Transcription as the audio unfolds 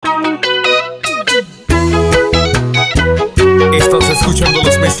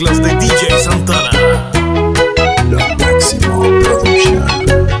mezclas de DJ Santana. La máxima producción.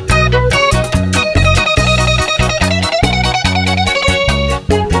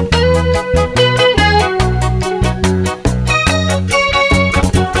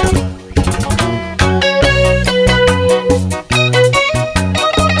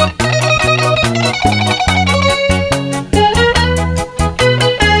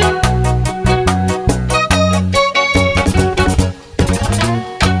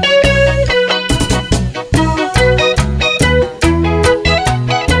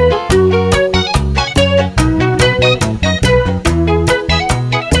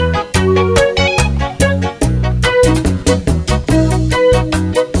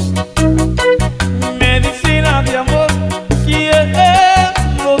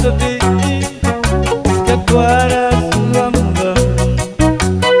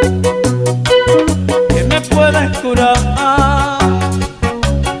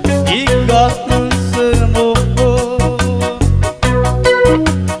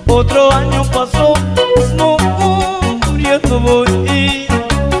 Otro año pasó, muriendo voy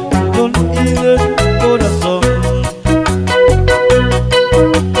con el corazón.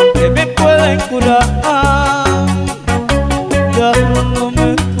 Que me pueden curar,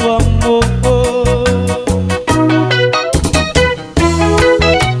 dándome tu amor.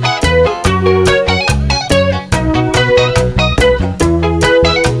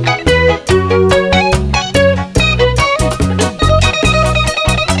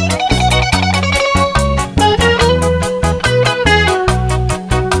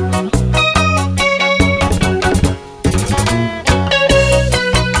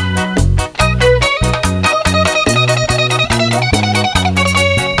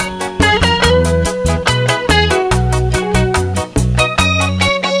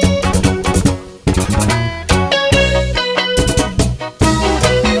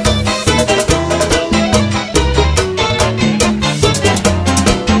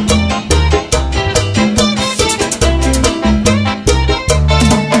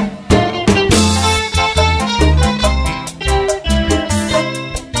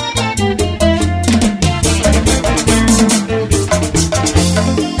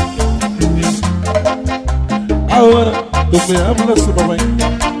 Ahora tú me hablas, mamá,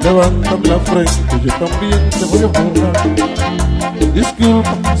 levántame la frente, yo también te voy a borrar.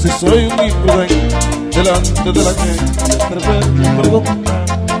 Disculpa si soy un imprudente delante de la gente, atreverme a preguntar.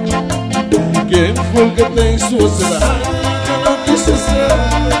 ¿Quién fue el que te hizo ese daño? Yo no quise ser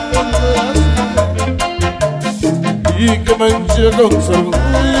y que me hinché con su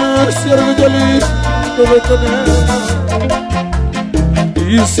orgullo, ese orgullo lindo de tener.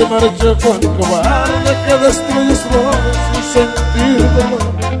 Y se marchó con cobarde que destruye su voz sin sentir dolor.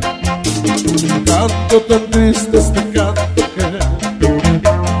 Canto tan triste este canto que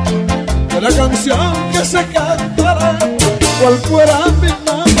de la canción que se cantará, cual fuera mi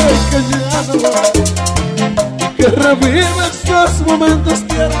madre que ya no va, y que revive estos momentos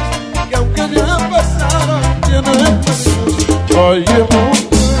tiernos que aunque ya pasaron tienen menos. Oye,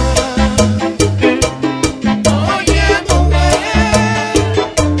 mujer,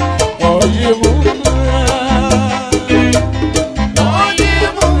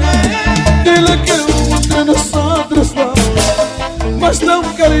 muestra un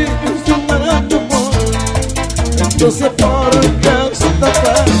cariño y un gran amor. Entonces por qué esta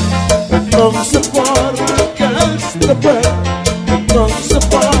fe, entonces por qué esta fe, entonces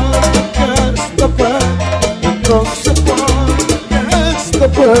por qué esta fe, entonces por qué esta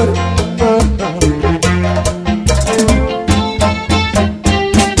fe.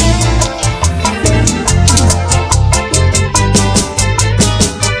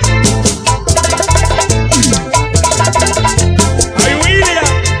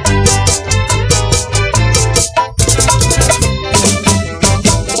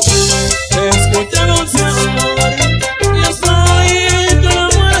 Escucha,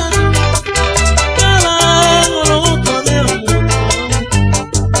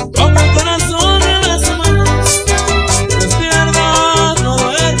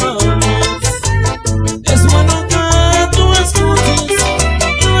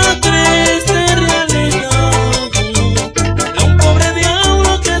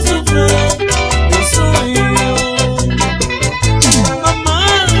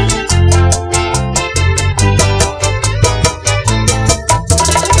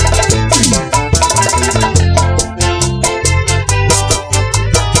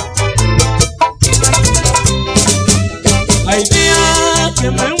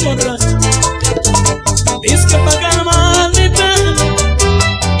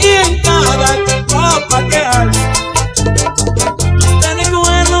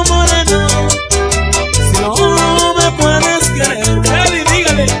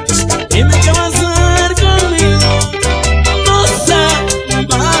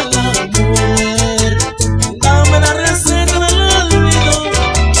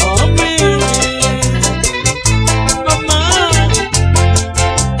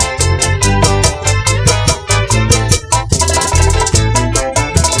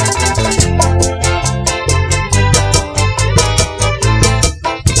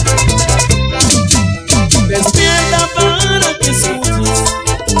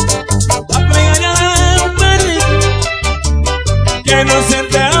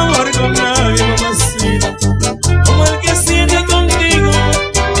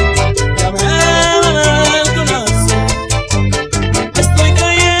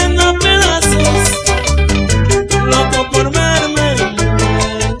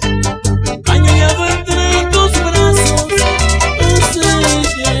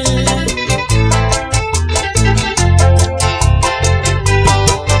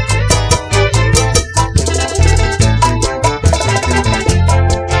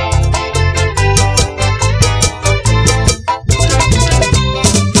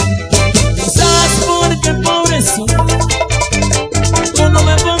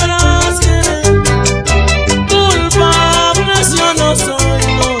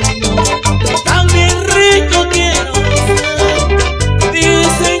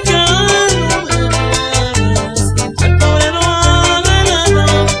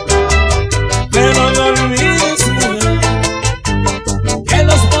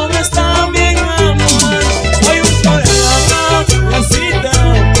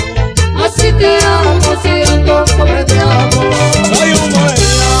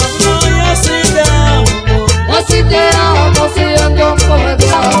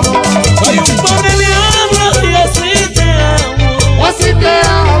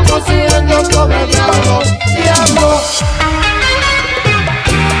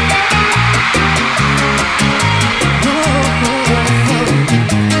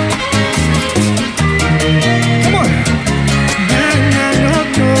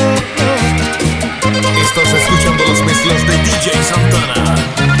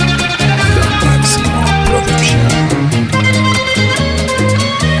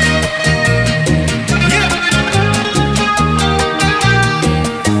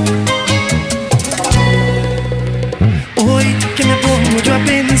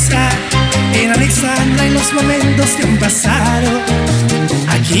 pasado.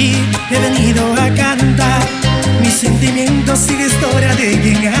 Aquí he venido a cantar mis sentimientos y la historia de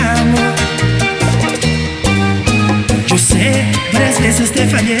quien amo. Yo sé, varias veces te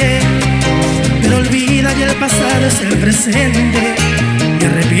fallé, pero olvida que el pasado es el presente. Me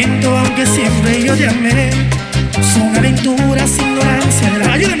arrepiento aunque siempre yo te amé. Son aventuras, ignorancia de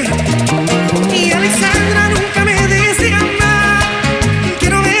la... ¡Ayúdame! Y Alexandra, nunca me dejes de amar, que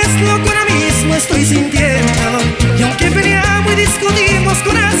no ves lo que ahora mismo estoy sintiendo. Y aunque peleamos y discutimos,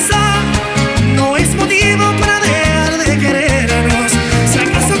 corazón, no es motivo para dejar de querernos. Si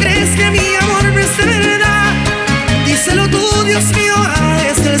acaso crees que mi amor no es de verdad, díselo tú, Dios mío,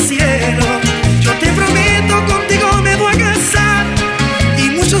 desde el cielo. Yo te prometo, contigo me voy a casar y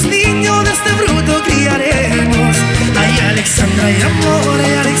muchos niños de este fruto criaremos. Ay, Alexandra y amor,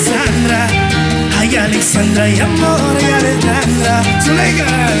 ay, Alexandra. Ay, Alexandra y amor, ay, Alexandra. Zuleika,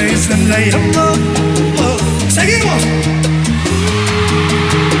 Alexandra y amor. Oh, seguimos.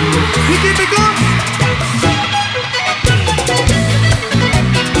 Y típico.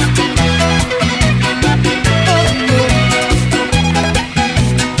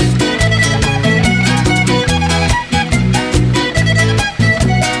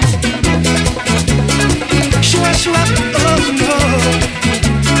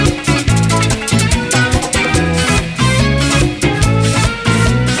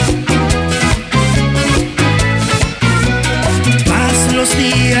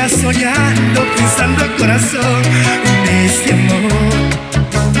 Soñando, pensando al corazón en este amor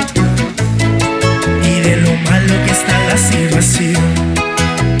y de lo malo que está la situación.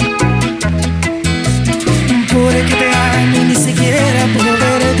 Porque te amo y ni siquiera puedo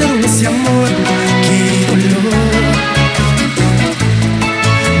verte, dulce amor. Qué dolor.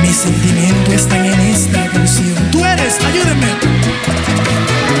 Mis sentimientos están en esta canción. Tú eres, ayúdame.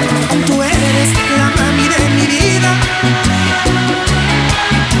 Tú eres la mami de mi vida.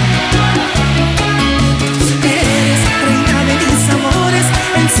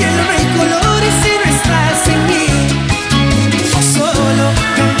 Cielo no hay colores si no estás en mí. Solo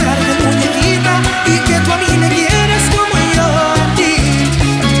cantarte muñequita y que tú a mí me quieras como yo a ti.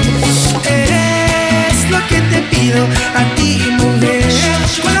 Es lo que te pido a ti, mujer.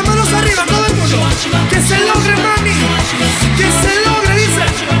 Con las manos arriba todo el mundo. Que se logre, mami. Que se logre, dice.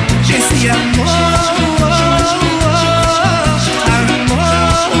 Que sí, amor.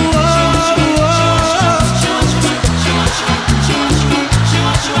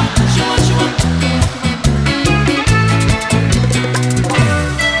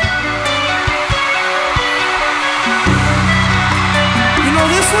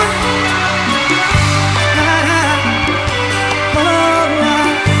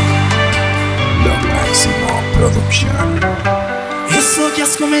 Eso que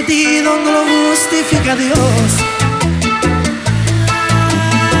has cometido no lo justifica Dios.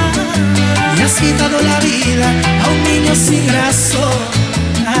 Y has quitado la vida a un niño sin razón.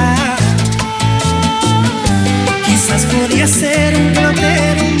 Quizás podía ser un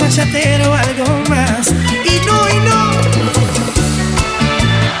pelotero, un bachatero o algo más. Y no,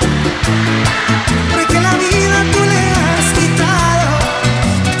 porque la vida tú le has quitado.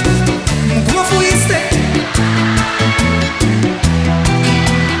 ¿Cómo fuiste?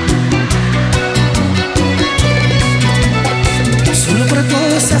 Solo por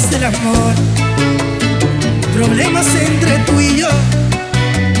cosas del amor, problemas entre tú y yo.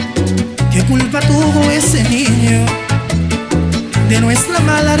 ¿Qué culpa tuvo ese niño de nuestra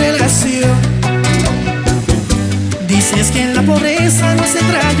mala relación? Dices que en la pobreza no se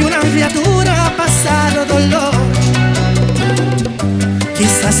trae una criatura a pasar dolor. Que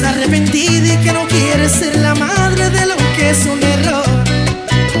estás arrepentida y que no quieres ser la madre de lo que es un error.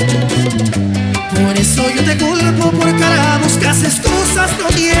 Por eso yo te culpo, porque ahora buscas excusas, no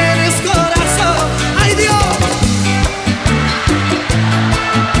tienes corazón. ¡Ay, Dios!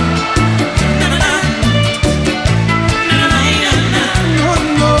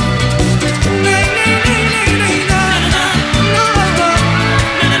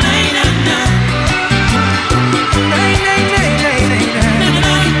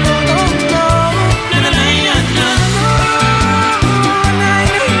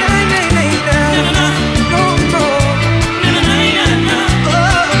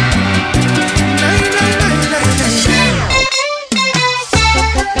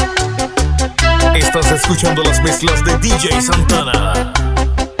 Estás escuchando las mezclas de DJ Santana.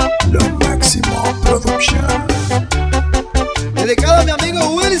 Lo máximo producción. Dedicado a mi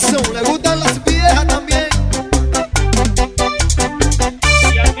amigo Wilson, le gustan las viejas también.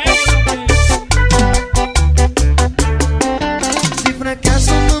 Si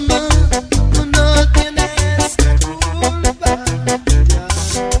fracaso, mamá, tú no tienes culpa.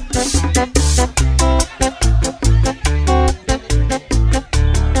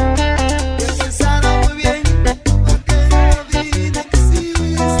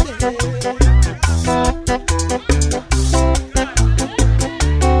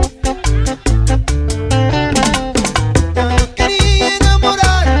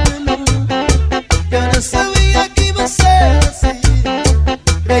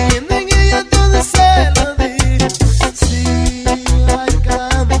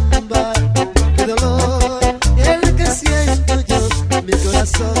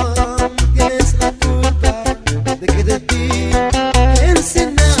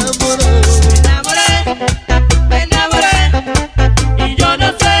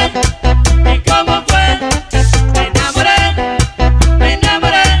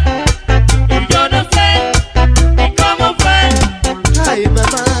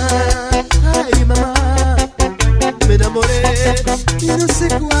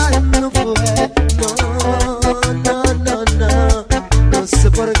 cuándo fue. No, no sé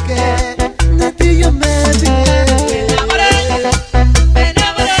por qué de ti yo me fijé. Me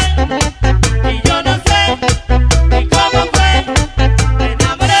enamoré, y yo no sé ni cómo fue. Me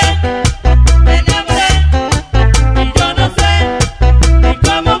enamoré, y yo no sé ni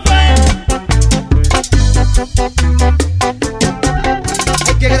cómo fue.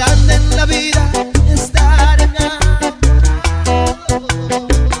 Ay, qué grande en la vida estar enamorado.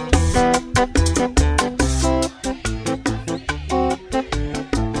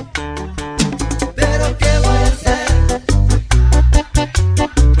 Pero qué voy a hacer.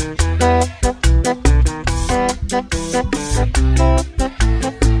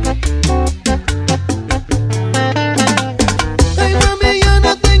 Ay, mami, yo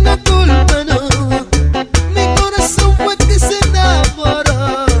no tengo culpa, no. Mi corazón fue que se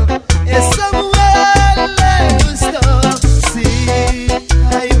enamoró. Esa mujer le gustó. Sí,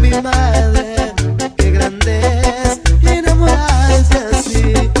 ay, mi madre, qué grande es enamorarse así.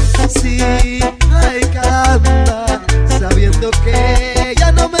 Sí, ay, caramba, sabiendo que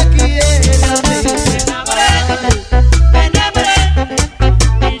ya no me quiere a mí. Me enamoré,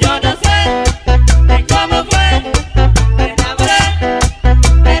 y yo no sé ni cómo fue. Me enamoré,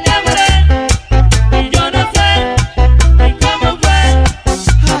 y yo no sé ni cómo fue.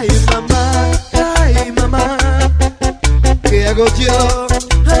 Ay, mamá, ¿qué hago yo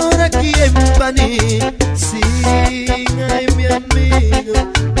ahora aquí en Baní? Sí, ay, mi amigo,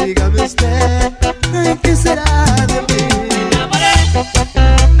 dígame usted,